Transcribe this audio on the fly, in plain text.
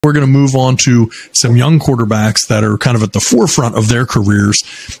We're going to move on to some young quarterbacks that are kind of at the forefront of their careers.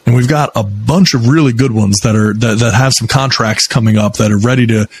 And we've got a bunch of really good ones that have some contracts coming up that are ready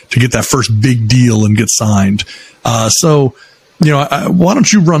to get that first big deal and get signed. So, why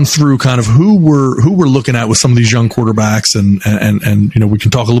don't you run through kind of who we're looking at with some of these young quarterbacks and we can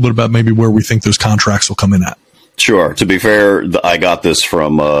talk a little bit about maybe where we think those contracts will come in at. Sure. To be fair, I got this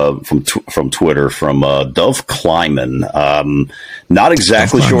from Twitter from Dov Kleiman. Not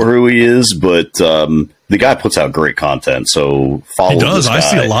exactly sure who he is, but the guy puts out great content. So follow. He does. I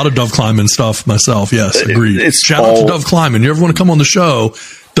see a lot of Dov Kleiman stuff myself. Yes, agreed. Shout out to Dov Kleiman. You ever want to come on the show?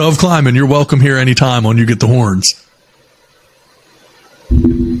 Dov Kleiman, you're welcome here anytime on You Get the Horns.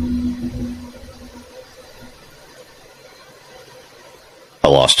 I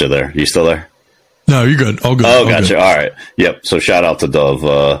lost you there. You still there? No, you're good. All good. Oh, gotcha. All right. Yep. So shout out to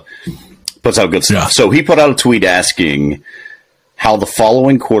Dove. Puts out good stuff. Yeah. So he put out a tweet asking how the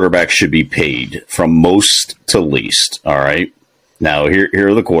following quarterbacks should be paid from most to least. All right. Now, here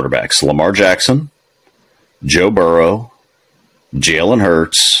are the quarterbacks. Lamar Jackson, Joe Burrow, Jalen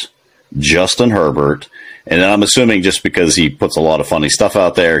Hurts, Justin Herbert. And then I'm assuming just because he puts a lot of funny stuff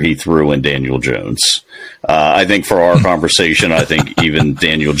out there, he threw in Daniel Jones. I think for our conversation, I think even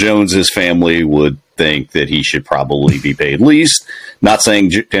Daniel Jones's family would think that he should probably be paid least. Not saying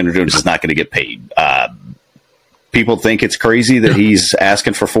Daniel Jones is not going to get paid. People think it's crazy that he's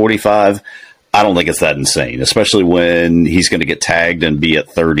asking for 45. I don't think it's that insane, especially when he's going to get tagged and be at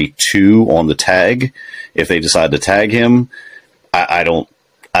 32 on the tag. If they decide to tag him, I don't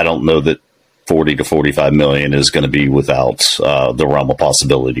know that 40 to 45 million is going to be without the realm of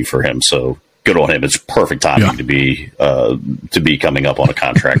possibility for him. So good on him. It's perfect timing to be coming up on a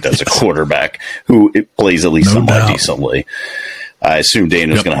contract as a quarterback who plays at least somewhat decently. I assume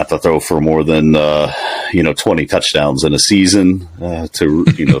Daniel's going to have to throw for more than 20 touchdowns in a season to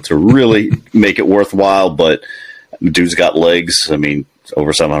really make it worthwhile. But dude's got legs. I mean,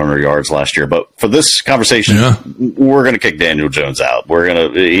 over 700 yards last year. But for this conversation, we're going to kick Daniel Jones out.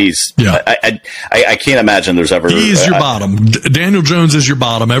 I can't imagine there's ever. He's your bottom. Daniel Jones is your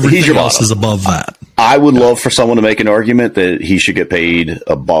bottom. Everything else is above that. I would love for someone to make an argument that he should get paid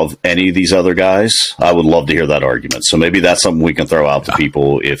above any of these other guys. I would love to hear that argument. So maybe that's something we can throw out to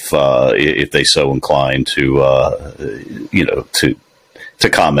people if they so inclined to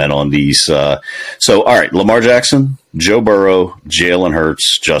comment on these. So, all right, Lamar Jackson, Joe Burrow, Jalen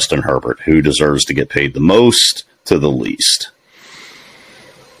Hurts, Justin Herbert. Who deserves to get paid the most to the least?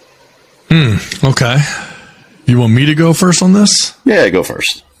 Okay. You want me to go first on this? Yeah, go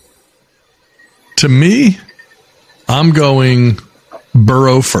first. To me, I'm going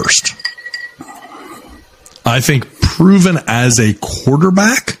Burrow first. I think proven as a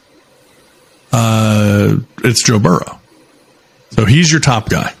quarterback, it's Joe Burrow. So he's your top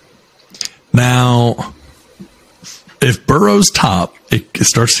guy. Now, if Burrow's top, it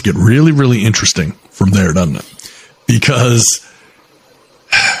starts to get really, really interesting from there, doesn't it? Because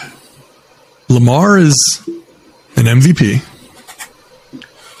Lamar is an MVP.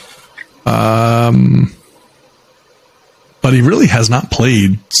 But he really has not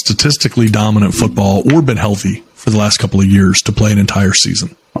played statistically dominant football or been healthy for the last couple of years to play an entire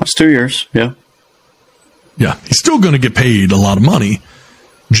season. That's 2 years, yeah. Yeah, he's still going to get paid a lot of money.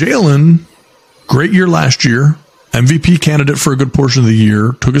 Jalen, great year last year, MVP candidate for a good portion of the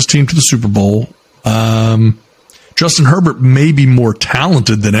year, took his team to the Super Bowl. Justin Herbert may be more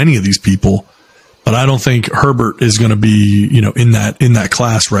talented than any of these people, but I don't think Herbert is going to be, in that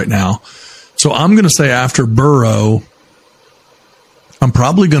class right now. So I'm going to say after Burrow, I'm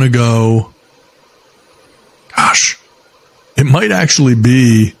probably going to go, it might actually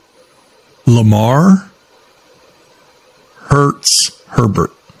be Lamar, Hurts,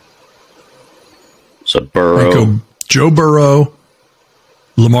 Herbert. So Burrow. Go Joe Burrow,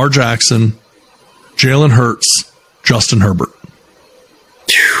 Lamar Jackson, Jalen Hurts, Justin Herbert.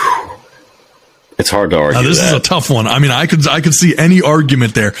 It's hard to argue. Now, this is a tough one. I mean, I could see any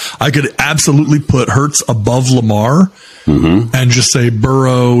argument there. I could absolutely put Hurts above Lamar and just say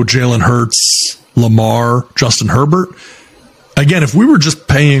Burrow, Jalen Hurts, Lamar, Justin Herbert. Again, if we were just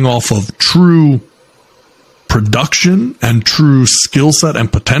paying off of true production and true skill set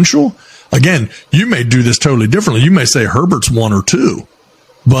and potential, again, you may do this totally differently. You may say Herbert's 1 or 2,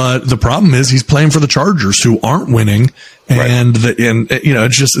 but the problem is he's playing for the Chargers, who aren't winning, and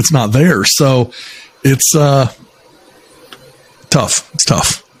it's not there. So it's tough. It's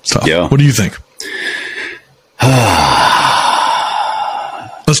tough. Yeah. What do you think?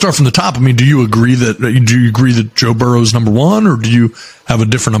 Let's start from the top. I mean, do you agree that Joe Burrow's number 1, or do you have a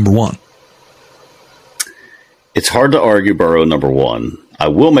different number 1? It's hard to argue Burrow number 1. I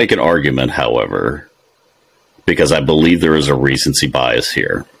will make an argument, however, because I believe there is a recency bias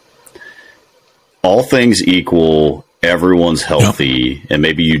here. All things equal, everyone's healthy, and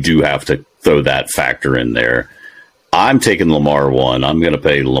maybe you do have to throw that factor in there. I'm taking Lamar 1. I'm going to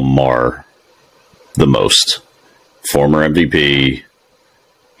pay Lamar the most. Former MVP.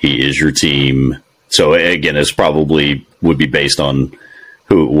 He is your team. So again, it's probably would be based on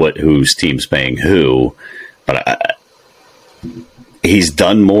whose team's paying who. But he's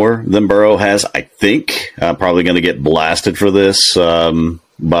done more than Burrow has, I think. I'm probably going to get blasted for this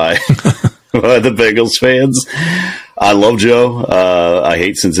by the Bengals fans. I love Joe. I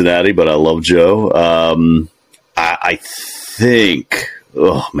hate Cincinnati, but I love Joe. I think,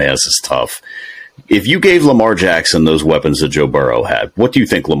 oh man, this is tough. If you gave Lamar Jackson those weapons that Joe Burrow had, what do you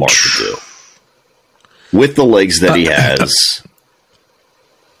think Lamar could do with the legs that he has?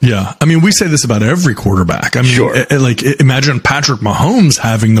 Yeah. I mean, we say this about every quarterback. I mean, sure. Imagine Patrick Mahomes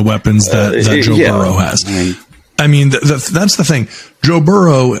having the weapons that Joe Burrow has. I mean, that's the thing. Joe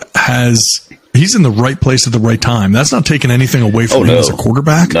Burrow he's in the right place at the right time. That's not taking anything away from him as a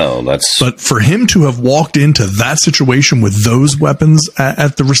quarterback. No, but for him to have walked into that situation with those weapons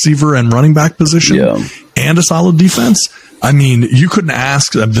at the receiver and running back position and a solid defense, I mean, you couldn't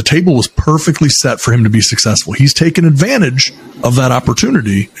ask. The table was perfectly set for him to be successful. He's taken advantage of that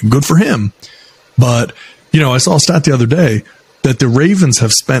opportunity. Good for him. But, I saw a stat the other day that the Ravens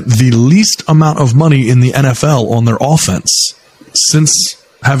have spent the least amount of money in the NFL on their offense since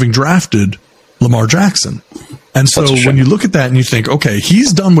having drafted Lamar Jackson. And so when you look at that and you think, okay,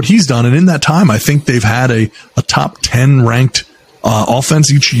 he's done what he's done. And in that time, I think they've had a top 10 ranked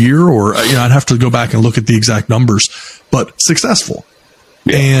offense each year, or, I'd have to go back and look at the exact numbers, but successful.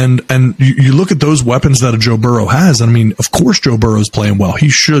 Yeah. And you look at those weapons that a Joe Burrow has. And I mean, of course, Joe Burrow's playing well. He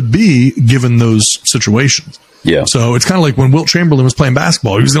should be given those situations. Yeah. So it's kind of like when Wilt Chamberlain was playing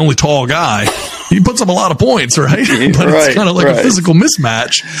basketball. He was the only tall guy. He puts up a lot of points, right? But it's kind of like a physical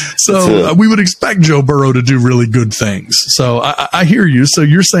mismatch. So we would expect Joe Burrow to do really good things. So I hear you. So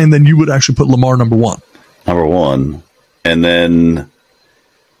you're saying then you would actually put Lamar number 1. Number 1. And then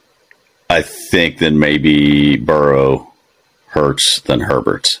I think then maybe Burrow, Hurts, then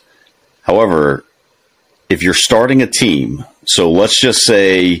Herbert. However, if you're starting a team, so let's just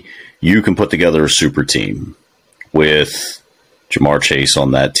say you can put together a super team with Jamar Chase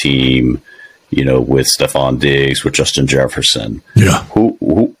on that team, with Stephon Diggs, with Justin Jefferson. Yeah.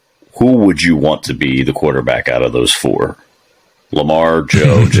 Who would you want to be the quarterback out of those 4? Lamar,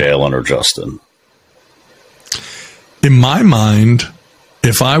 Joe, Jalen, or Justin? In my mind,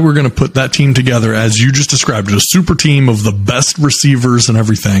 if I were going to put that team together, as you just described it, a super team of the best receivers and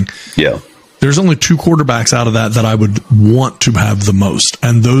everything. Yeah. There's only 2 quarterbacks out of that I would want to have the most.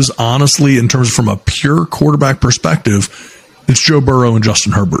 And those, honestly, in terms from a pure quarterback perspective, it's Joe Burrow and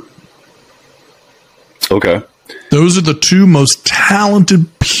Justin Herbert. Okay. Those are the 2 most talented,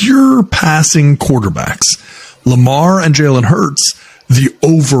 pure passing quarterbacks. Lamar and Jalen Hurts, the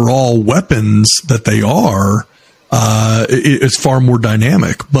overall weapons that they are, it's far more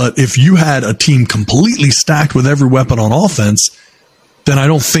dynamic. But if you had a team completely stacked with every weapon on offense, then I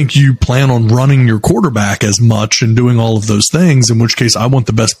don't think you plan on running your quarterback as much and doing all of those things, in which case I want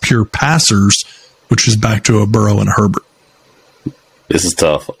the best pure passers, which is back to a Burrow and a Herbert. This is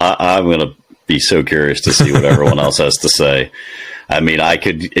tough. I'm going to be so curious to see what everyone else has to say. I mean,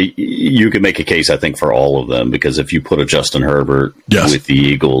 you could make a case, I think, for all of them, because if you put a Justin Herbert with the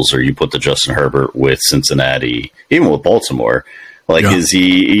Eagles, or you put the Justin Herbert with Cincinnati, even with Baltimore, does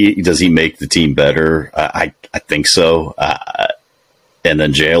he make the team better? I think so. And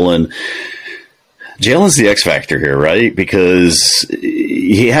then Jalen's the X factor here, right? Because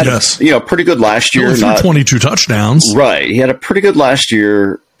he had pretty good last year. Not 22 touchdowns. Right. He had a pretty good last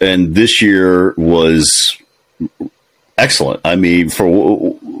year, and this year was excellent. I mean,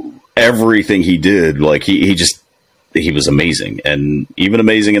 for everything he did, he was amazing, and even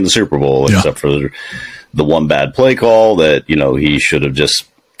amazing in the Super Bowl, except for the one bad play call that, he should have just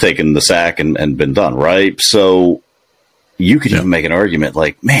taken the sack and been done, right? So you could even make an argument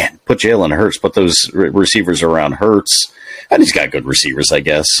put Jalen Hurts, put those receivers around Hurts, and he's got good receivers, I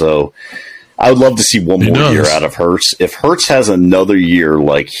guess. So I would love to see one more year out of Hurts. If Hurts has another year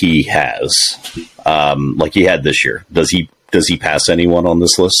like he has, like he had this year, does he pass anyone on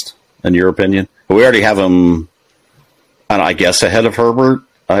this list, in your opinion? We already have him, I guess, ahead of Herbert.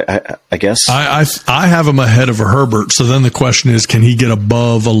 I guess I have him ahead of a Herbert. So then the question is, can he get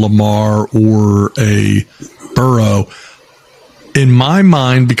above a Lamar or a Burrow? In my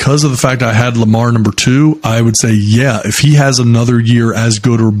mind, because of the fact I had Lamar number 2, I would say, if he has another year as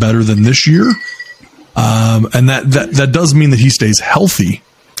good or better than this year, and that does mean that he stays healthy.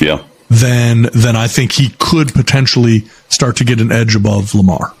 Yeah. Then I think he could potentially start to get an edge above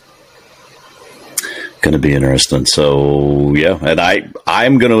Lamar. Going to be interesting. So, yeah, and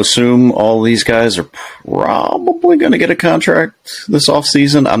I'm going to assume all these guys are probably going to get a contract this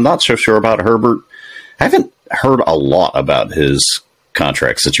offseason. I'm not so sure about Herbert. I haven't heard a lot about his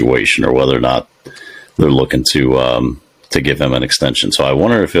contract situation or whether or not they're looking to give him an extension. So I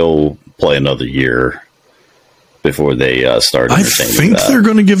wonder if he'll play another year before they start entertaining I think they're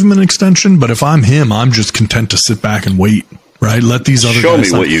going to give him an extension, but if I'm him, I'm just content to sit back and wait, right? Let these other Show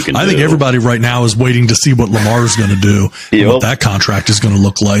guys me what you can do. I think everybody right now is waiting to see what Lamar's going to do, and what that contract is going to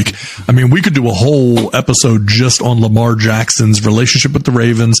look like. I mean, we could do a whole episode just on Lamar Jackson's relationship with the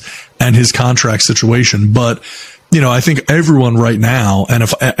Ravens and his contract situation, but I think everyone right now, and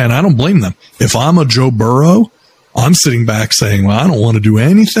I don't blame them. If I'm a Joe Burrow, I'm sitting back saying, well, I don't want to do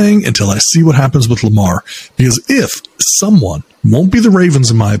anything until I see what happens with Lamar. Because if someone, won't be the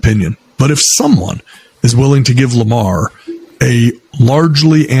Ravens in my opinion, but if someone is willing to give Lamar a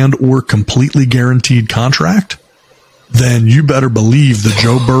largely and or completely guaranteed contract, then you better believe the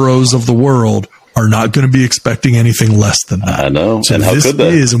Joe Burrows of the world are not going to be expecting anything less than that. I know. So and this how could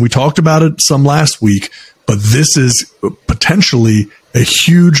they? is, and we talked about it some last week, but this is potentially a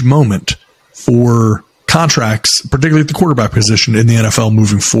huge moment for contracts, particularly at the quarterback position in the NFL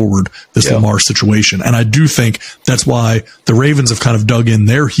moving forward, this Lamar situation. And I do think that's why the Ravens have kind of dug in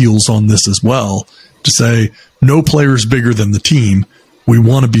their heels on this as well, to say no player is bigger than the team. We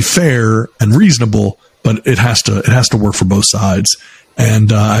want to be fair and reasonable, but it has to work for both sides.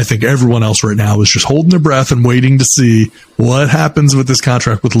 And I think everyone else right now is just holding their breath and waiting to see what happens with this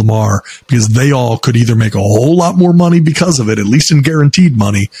contract with Lamar, because they all could either make a whole lot more money because of it, at least in guaranteed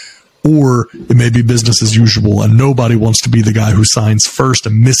money, or it may be business as usual, and nobody wants to be the guy who signs first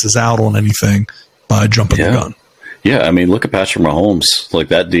and misses out on anything by jumping the gun. Yeah, I mean, look at Patrick Mahomes. Like,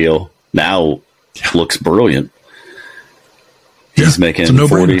 that deal now looks brilliant. He's making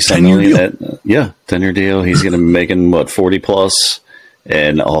 40-some million. 10-year deal. He's going to be making, 40+,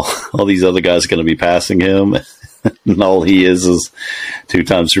 and all these other guys are going to be passing him. And all he is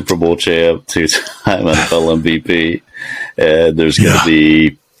 2-time Super Bowl champ, 2-time NFL MVP. And there's going to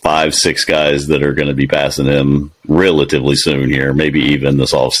be 5-6 guys that are going to be passing him relatively soon here, maybe even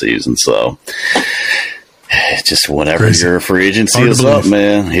this offseason. So just whenever your free agency is up,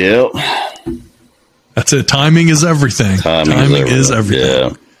 man. Yep. That's it. Timing is everything. Timing is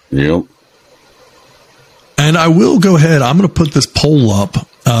everything. Yeah. Yep. And I will go ahead. I'm going to put this poll up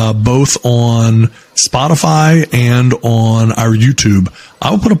both on Spotify and on our YouTube.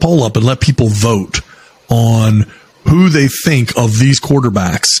 I will put a poll up and let people vote on who they think of these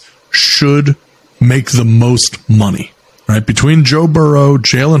quarterbacks should make the most money, right? Between Joe Burrow,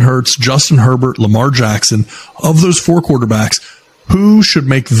 Jalen Hurts, Justin Herbert, Lamar Jackson, of those 4 quarterbacks, who should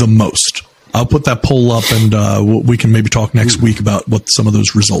make the most? I'll put that poll up, and we can maybe talk next week about what some of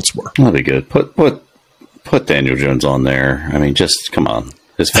those results were. That'll be good. Put Daniel Jones on there. I mean, just come on.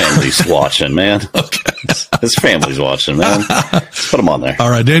 His family's watching, man. Okay. His family's watching, man. Put him on there. All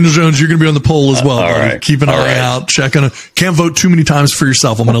right, Daniel Jones, you're going to be on the poll as well. All right. Keep an eye out. Checking. Can't vote too many times for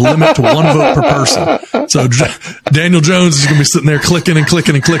yourself. I'm going to limit to 1 vote per person. So Daniel Jones is going to be sitting there clicking and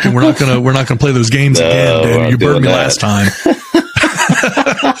clicking and clicking. We're not going to play those games again, Daniel. You burned me last time. You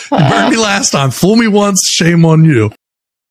burned me last time. Fool me once, shame on you.